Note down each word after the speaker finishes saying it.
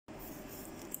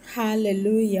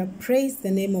Hallelujah. Praise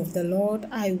the name of the Lord.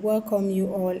 I welcome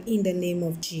you all in the name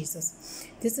of Jesus.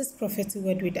 This is Prophetic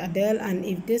Word with Adele, and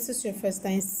if this is your first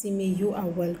time seeing me, you are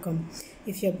welcome.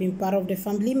 If you have been part of the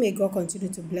family, may God continue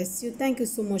to bless you. Thank you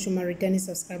so much, my returning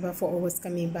subscriber, for always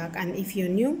coming back. And if you're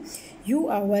new, you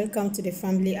are welcome to the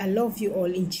family. I love you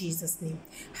all in Jesus' name.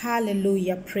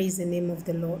 Hallelujah. Praise the name of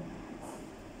the Lord.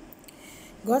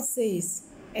 God says,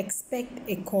 expect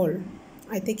a call.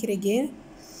 I take it again.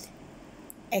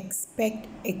 Expect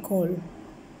a call.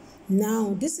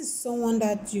 Now, this is someone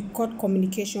that you cut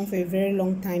communication for a very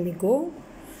long time ago,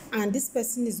 and this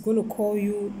person is going to call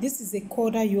you. This is a call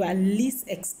that you at least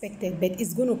expected, but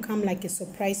it's going to come like a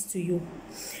surprise to you,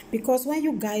 because when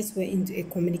you guys were into a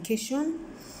communication,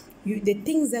 the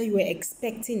things that you were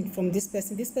expecting from this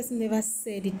person never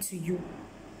said it to you.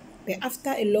 But after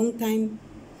a long time,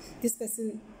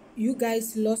 you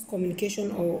guys lost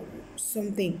communication or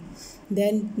something.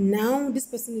 Then now this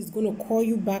person is going to call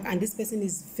you back, and this person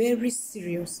is very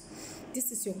serious.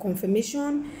 This is your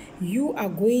confirmation. Things are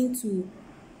going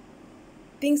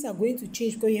to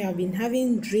change, because you have been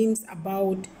having dreams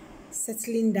about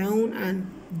settling down,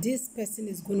 and this person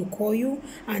is going to call you,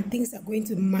 and things are going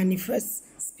to manifest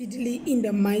speedily in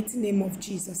the mighty name of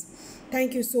Jesus.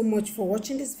 Thank you so much for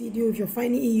watching this video. If you're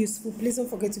finding it useful, please don't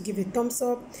forget to give a thumbs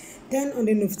up, turn on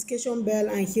the notification bell,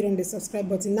 and hit on the subscribe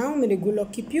button. Now, may the good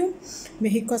Lord keep you. May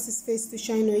He cause His face to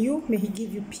shine on you. May He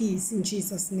give you peace in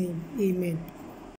Jesus' name. Amen.